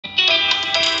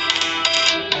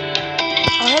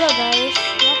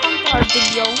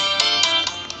video,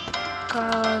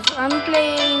 cause I'm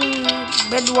playing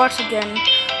Bed Wars again.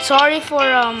 Sorry for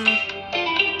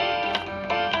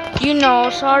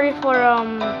sorry for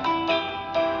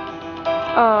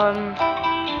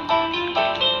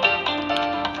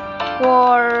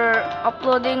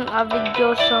uploading a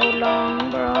video so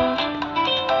long, bro.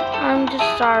 I'm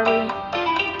just sorry,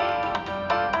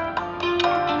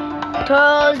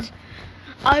 cause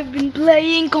I've been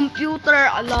playing computer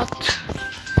a lot.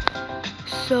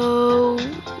 So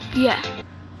yeah.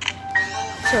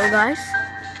 So guys,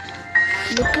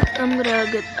 look at, I'm gonna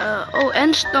get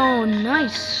endstone.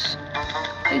 Nice.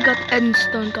 I got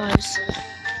endstone, guys.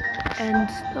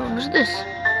 Endstone. What's this?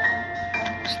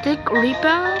 Stick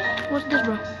repel? What's this,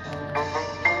 bro?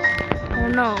 Oh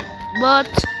no.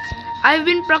 But I've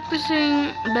been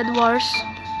practicing Bed Wars,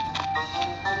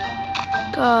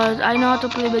 cause I know how to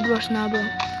play Bed Wars now, bro.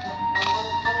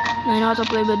 I know how to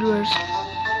play Bed Wars.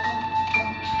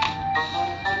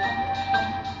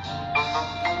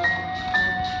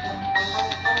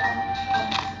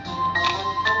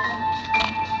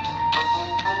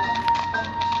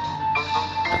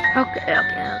 Okay.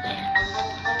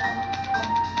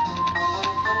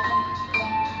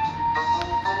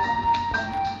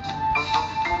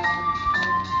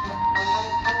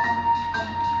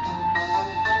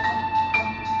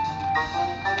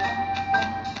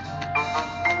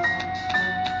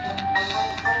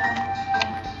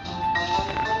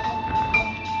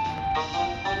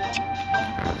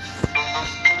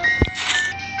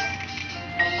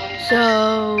 So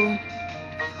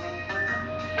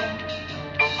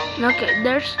okay,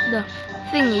 there's the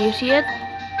thingy, you see it?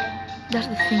 That's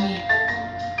the thingy.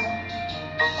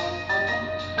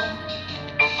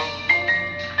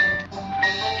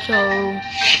 So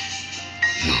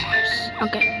nice.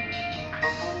 Okay.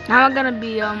 Now I'm gonna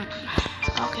be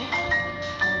okay.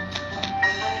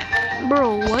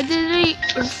 Bro, why did they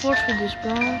reinforce with this,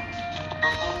 bro?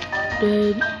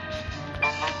 Dude.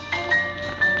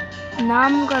 Now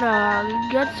I'm gonna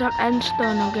get some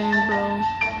endstone again, bro.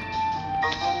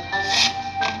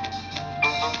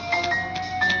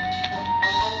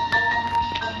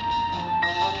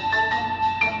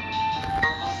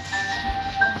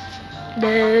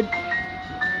 Dude.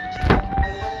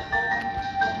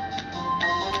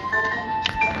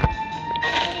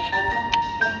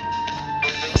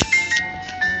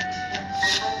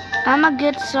 I'ma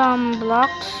get some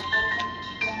blocks.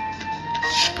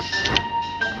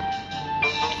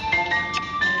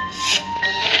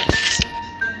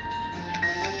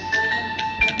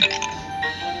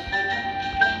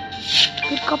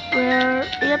 Pick up rare.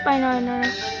 Yep, I know.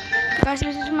 Guys,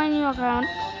 this is my new account.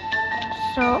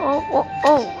 So, oh,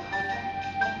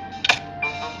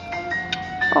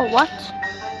 what?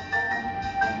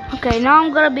 Okay, now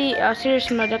I'm gonna be serious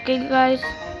mode, okay, guys?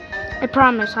 I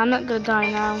promise, I'm not gonna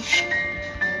die now.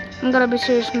 I'm gonna be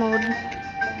serious mode.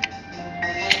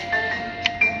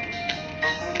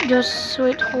 Just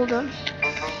wait, hold on.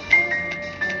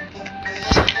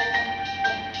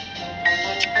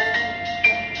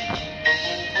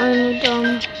 I need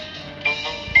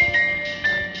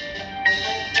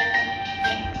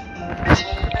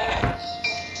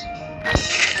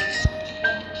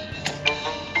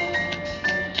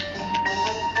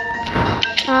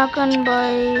I can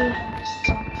buy.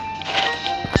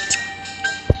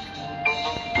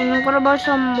 I'm gonna buy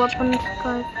some weapons,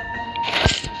 guys.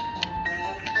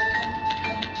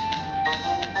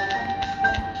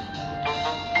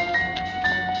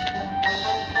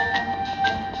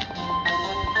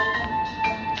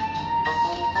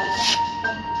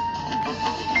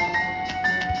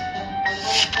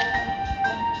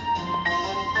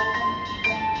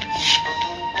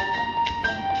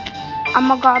 I'm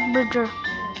a god bridger.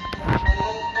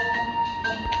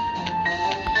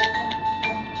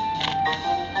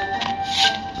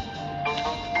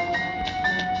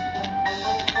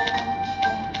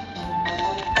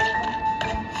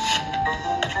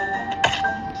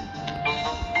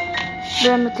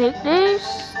 Then we take this.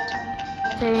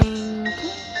 Thank you.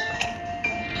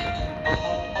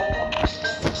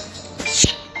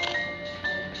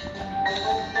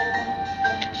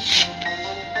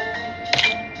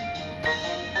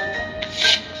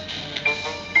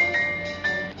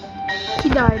 He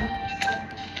died.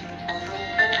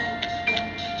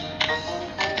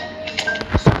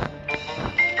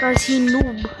 Cause he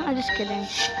noob. I'm just kidding.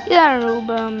 Yeah, noob.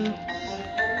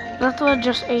 That was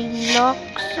just a lock,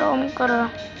 so I'm gonna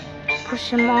push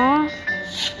him off.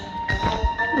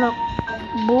 Look,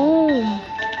 boom.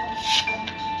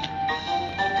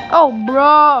 Oh,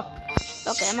 bro.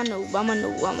 Okay, I'm a noob.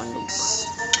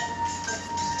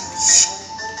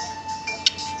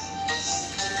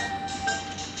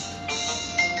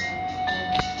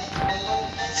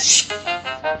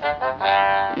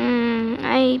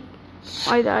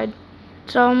 I died.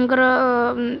 So I'm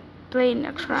gonna play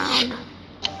next round.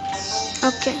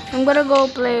 Okay, I'm gonna go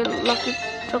play Lucky.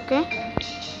 Okay.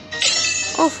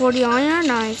 Oh, 40 iron,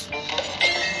 nice.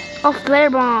 Oh, flare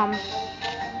bomb.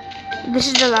 This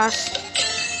is the last.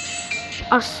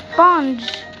 A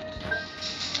sponge,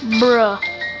 bruh.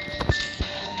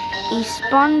 A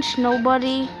sponge.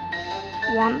 Nobody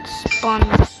wants sponge.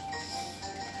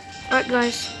 Alright,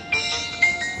 guys.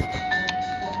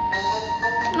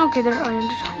 Okay, there's iron.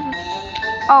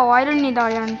 Oh, I don't need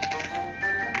iron.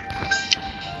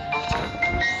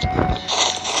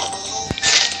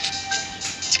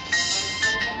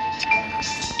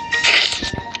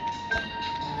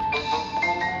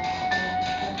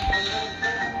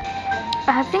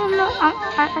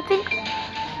 I think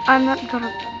I'm not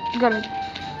gonna get it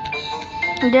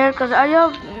there because I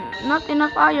have not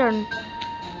enough iron.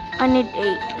 I need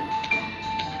 8.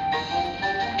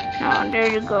 Oh,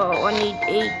 there you go. I need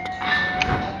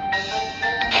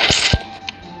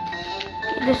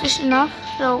 8. This is enough.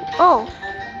 So, oh,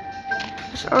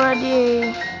 it's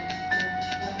already a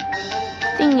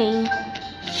thingy.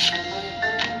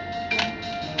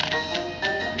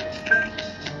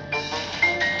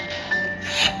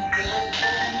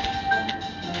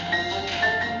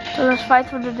 So let's fight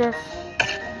for the death.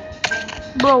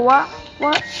 Bro, what?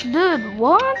 What? Dude,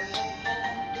 what?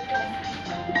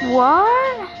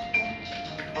 What?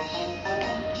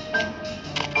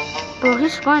 Bro,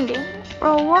 he's grinding.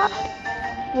 Bro, what?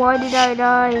 Why did I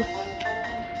die?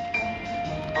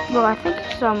 Bro, I think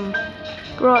it's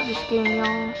throughout this game,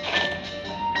 y'all.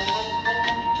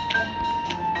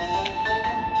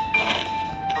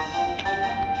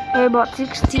 Okay, about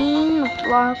 16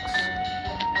 blocks.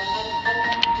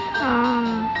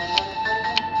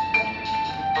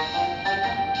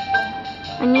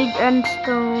 I need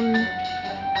endstone.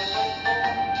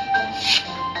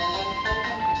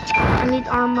 I need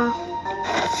armor.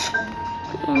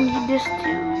 I need this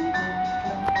too.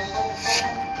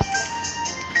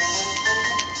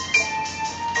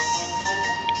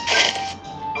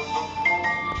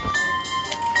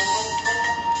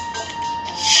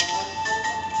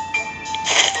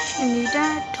 I need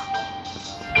that.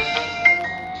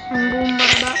 And boom,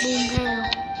 bada, boom, hell.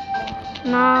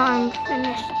 Now I'm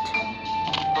finished.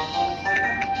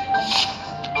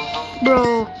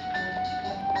 Bro.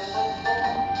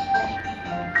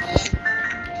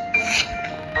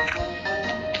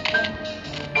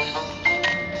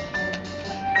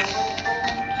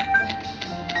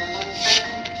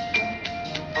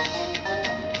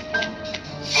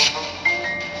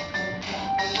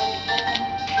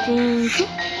 Thank you.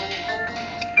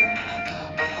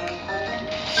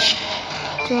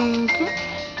 Thank you.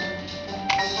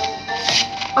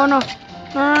 Oh no.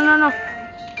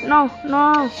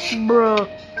 No, bro.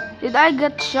 Did I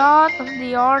get shot of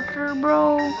the archer,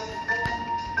 bro?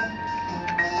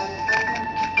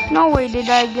 No way did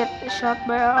I get shot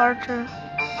by an archer.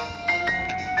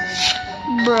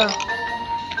 Bro.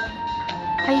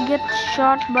 I get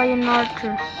shot by an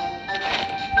archer.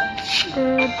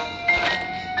 Dude.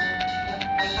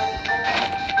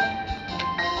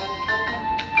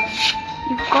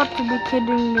 You've got to be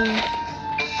kidding me.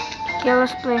 Okay,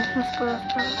 let's play.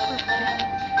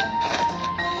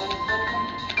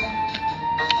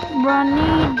 Bro, I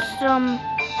need some.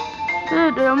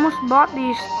 Dude, I almost bought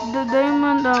the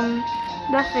diamond,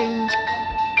 that thing.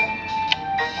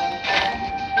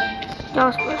 Yeah,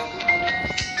 let's play.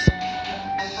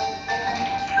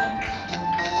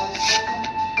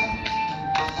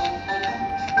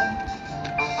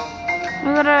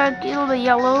 I'm gonna kill the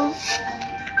yellow.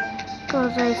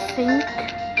 Because I think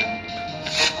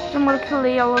I'm gonna kill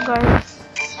the yellow guy.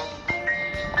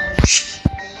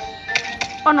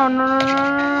 Oh no.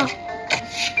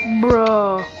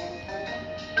 Bro,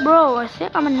 I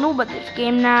think I'm a noob at this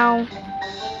game now.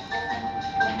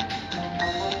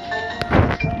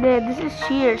 Yeah, this is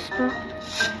shears, bro.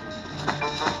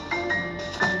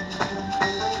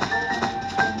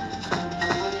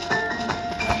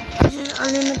 This is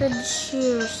unlimited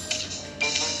shears.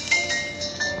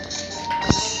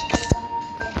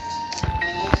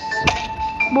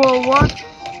 Bro, what?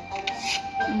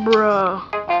 Bro.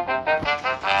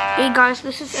 Hey guys,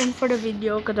 this is end for the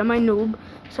video because I'm a noob.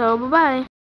 So, bye-bye.